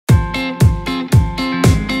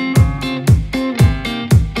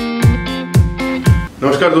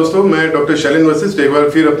नमस्कार दोस्तों, मैं डॉक्टर शैलेंद्र वशिष्ठ एक बार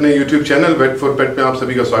फिर अपने YouTube चैनल वेट फॉर पेट में आप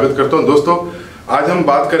सभी का स्वागत करता हूं। दोस्तों, आज हम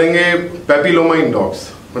बात करेंगे पैपिलोमा इन डॉग्स,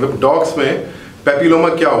 मतलब डॉग्स में पैपिलोमा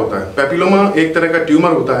क्या होता है। पैपिलोमा एक तरह का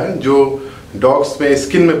ट्यूमर होता है जो डॉग्स में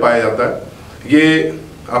स्किन में पाया जाता है। ये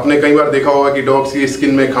आपने कई बार देखा होगा कि डॉग्स की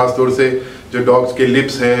स्किन में खास तौर से जो डॉग्स के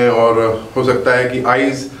लिप्स हैं और हो सकता है कि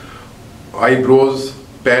आईज, आईब्रोज,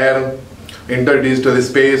 पैर, इंटरडिजिटल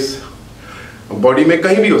स्पेस, बॉडी में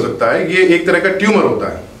कहीं भी हो सकता है। ये एक तरह का ट्यूमर होता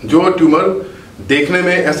है जो ट्यूमर देखने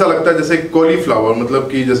में ऐसा लगता है जैसे कॉलीफ्लावर, मतलब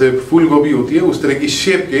कि जैसे फूल गोभी होती है उस तरह की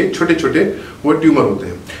शेप के छोटे छोटे वो ट्यूमर होते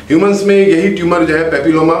हैं। ह्यूमंस में यही ट्यूमर जो है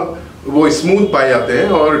पैपिलोमा वो स्मूथ पाए जाते हैं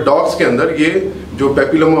और डॉग्स के अंदर ये जो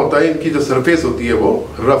पैपिलोमा होता है इनकी जो सरफेस होती है वो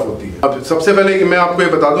रफ होती है। अब सबसे पहले मैं आपको ये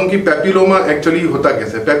बता दूं कि पैपिलोमा एक्चुअली होता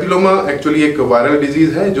कैसे। पैपिलोमा एक्चुअली एक वायरल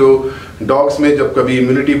डिजीज है जो डॉग्स में जब कभी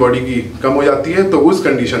इम्यूनिटी बॉडी की कम हो जाती है तो उस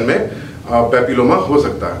कंडीशन में पैपिलोमा हो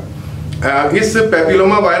सकता है। इस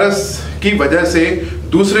पैपिलोमा वायरस की वजह से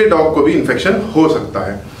दूसरे डॉग को भी इन्फेक्शन हो सकता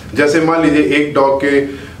है। जैसे मान लीजिए एक डॉग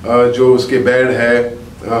के जो उसके बेड है,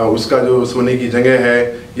 उसका जो सोने की जगह है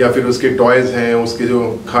या फिर उसके टॉयज हैं, उसके जो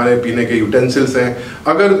खाने पीने के यूटेंसिल्स हैं,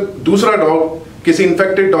 अगर दूसरा डॉग किसी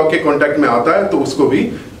इन्फेक्टेड डॉग के कांटेक्ट में आता है तो उसको भी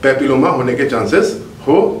पैपिलोमा होने के चांसेस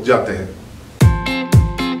हो जाते हैं।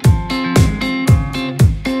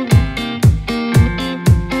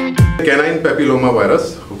 कैनाइन पैपिलोमा वायरस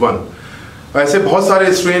 1, ऐसे बहुत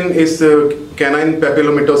सारे स्ट्रेन इस कैनाइन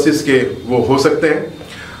पैपिलोमेटोसिस के वो हो सकते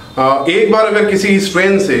हैं। एक बार अगर किसी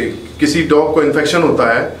स्ट्रेन से किसी डॉग को इन्फेक्शन होता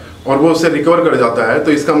है और वो उससे रिकवर कर जाता है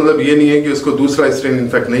तो इसका मतलब ये नहीं है कि उसको दूसरा स्ट्रेन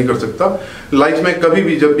इन्फेक्ट नहीं कर सकता। लाइफ में कभी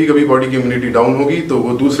भी जब भी कभी बॉडी की इम्यूनिटी डाउन होगी तो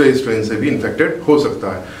वो दूसरे स्ट्रेन से भी इन्फेक्टेड हो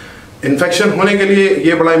सकता है। इन्फेक्शन होने के लिए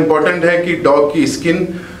ये बड़ा इंपॉर्टेंट है कि डॉग की स्किन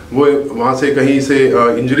वो वहाँ से कहीं से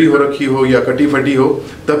इंजरी हो रखी हो या कटी फटी हो,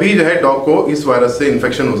 तभी जो है डॉग को इस वायरस से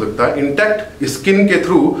इन्फेक्शन हो सकता है। इंटैक्ट स्किन के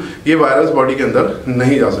थ्रू ये वायरस बॉडी के अंदर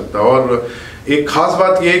नहीं जा सकता। और एक खास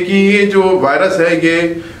बात ये है कि ये जो वायरस है ये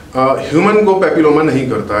ह्यूमन को पैपिलोमा नहीं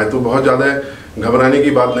करता है, तो बहुत ज़्यादा घबराने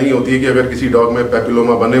की बात नहीं होती है कि अगर किसी डॉग में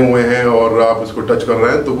पैपिलोमा बने हुए हैं और आप उसको टच कर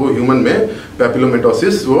रहे हैं तो वो ह्यूमन में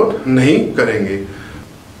पैपिलोमेटोसिस वो नहीं करेंगे।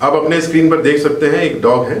 आप अपने स्क्रीन पर देख सकते हैं एक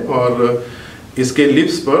डॉग है और इसके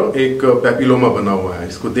लिप्स पर एक पैपिलोमा बना हुआ है।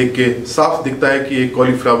 इसको देख के साफ दिखता है कि एक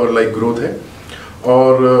कॉलीफ्लावर लाइक ग्रोथ है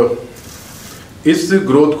और इस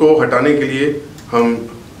ग्रोथ को हटाने के लिए हम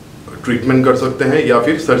ट्रीटमेंट कर सकते हैं या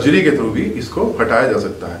फिर सर्जरी के थ्रू भी इसको हटाया जा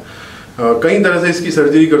सकता है। कई तरह से इसकी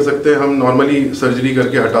सर्जरी कर सकते हैं। हम नॉर्मली सर्जरी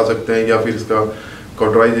करके हटा सकते हैं या फिर इसका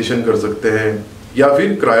कॉटराइजेशन कर सकते हैं या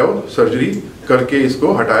फिर क्रायो सर्जरी करके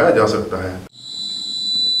इसको हटाया जा सकता है।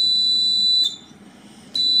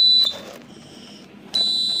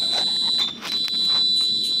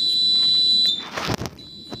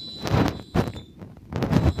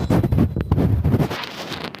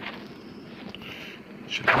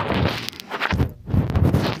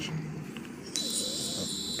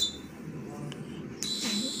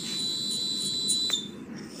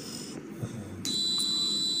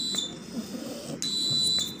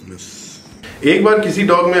 एक बार किसी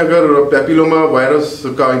डॉग में अगर पैपिलोमा वायरस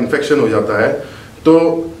का इन्फेक्शन हो जाता है तो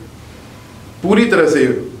पूरी तरह से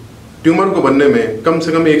ट्यूमर को बनने में कम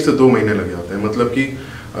से कम 1 से 2 महीने लग जाते हैं। मतलब कि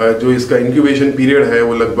जो इसका इंक्यूबेशन पीरियड है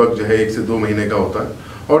वो लगभग जो है 1 से 2 महीने का होता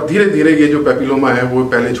है और धीरे धीरे ये जो पैपिलोमा है वो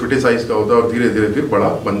पहले छोटे साइज का होता है और धीरे धीरे फिर बड़ा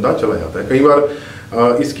बनता चला जाता है। कई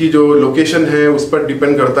बार इसकी जो लोकेशन है उस पर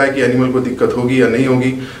डिपेंड करता है कि एनिमल को दिक्कत होगी या नहीं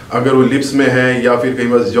होगी। अगर वो लिप्स में है या फिर कई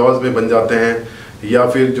बार जॉज में बन जाते हैं या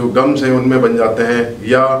फिर जो गम्स हैं उनमें बन जाते हैं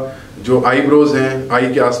या जो आईब्रोज हैं, आई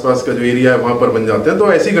के आसपास का जो एरिया है वहाँ पर बन जाते हैं,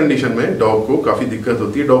 तो ऐसी कंडीशन में डॉग को काफ़ी दिक्कत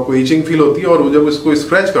होती है। डॉग को ईचिंग फील होती है और जब उसको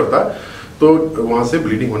स्क्रैच करता है तो वहाँ से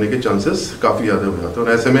ब्लीडिंग होने के चांसेस काफ़ी ज़्यादा हो जाते हैं।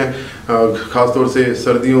 और ऐसे में ख़ासतौर से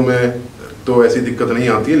सर्दियों में तो ऐसी दिक्कत नहीं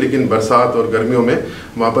आती है, लेकिन बरसात और गर्मियों में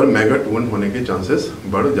वहाँ पर मैगट वुंड होने के चांसेस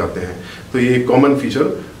बढ़ जाते हैं। तो ये एक कॉमन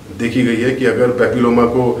फीचर देखी गई है कि अगर पैपिलोमा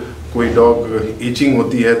को कोई डॉग ईचिंग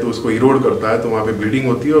होती है तो उसको इरोड करता है तो वहाँ पे ब्लीडिंग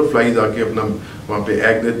होती है और फ्लाइज आके अपना वहाँ पे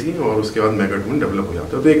एग देती हैं और उसके बाद मैगट वुंड डेवलप हो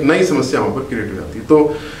जाता है। तो एक नई समस्या वहाँ पर क्रिएट हो जाती है।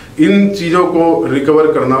 तो इन चीज़ों को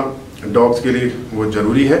रिकवर करना डॉग्स के लिए वो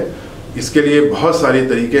ज़रूरी है। इसके लिए बहुत सारे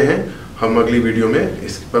तरीके हैं। हम अगली वीडियो में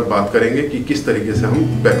इस पर बात करेंगे कि किस तरीके से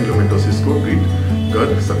हम पैपिलोमेटोसिस को ट्रीट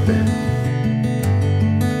कर सकते हैं।